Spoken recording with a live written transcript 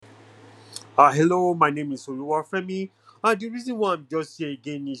Hello, my name is Oluwafemi. The reason why I'm just here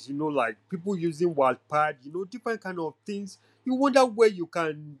again is, like people using wAttpad, different kind of things. You wonder where you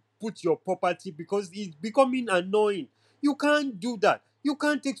can put your property because it's becoming annoying. You can't do that. You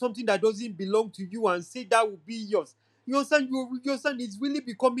can't take something that doesn't belong to you and say that will be yours. You understand? You understand? It's really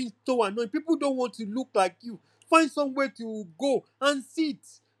becoming so annoying. People don't want to look like you. Find somewhere to go and sit.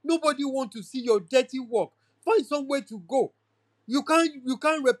 Nobody want to see your dirty work. Find somewhere to go. You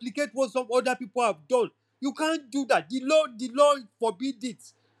can't replicate what some other people have done. You can't do that. The law forbid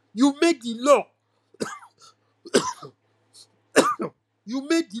it. You made the law. You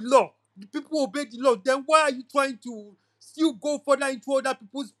made the law. The people obey the law. Then why are you trying to still go further into other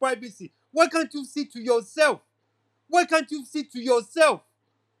people's privacy? Why can't you see to yourself? Why can't you see to yourself?